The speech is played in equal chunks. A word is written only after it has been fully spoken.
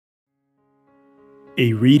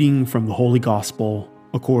A reading from the Holy Gospel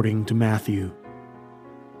according to Matthew.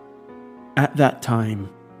 At that time,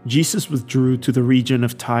 Jesus withdrew to the region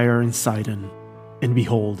of Tyre and Sidon, and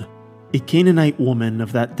behold, a Canaanite woman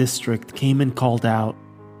of that district came and called out,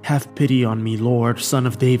 "Have pity on me, Lord, Son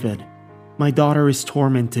of David. My daughter is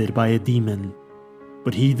tormented by a demon."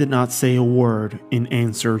 But he did not say a word in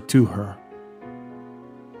answer to her.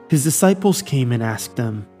 His disciples came and asked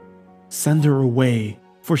him, "Send her away,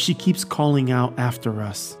 for she keeps calling out after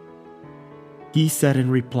us." He said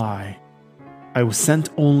in reply, "I was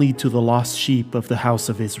sent only to the lost sheep of the house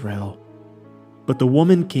of Israel." But the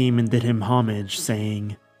woman came and did him homage,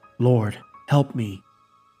 saying, "Lord, help me."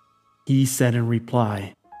 He said in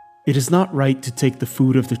reply, "It is not right to take the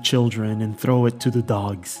food of the children and throw it to the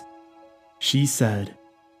dogs." She said,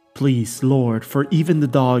 "Please, Lord, for even the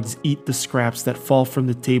dogs eat the scraps that fall from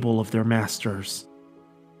the table of their masters."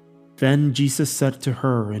 Then Jesus said to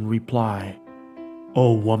her in reply,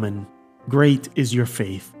 "O woman, great is your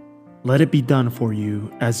faith. Let it be done for you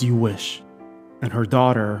as you wish." And her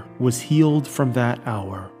daughter was healed from that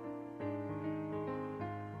hour.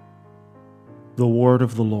 The word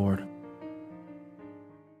of the Lord.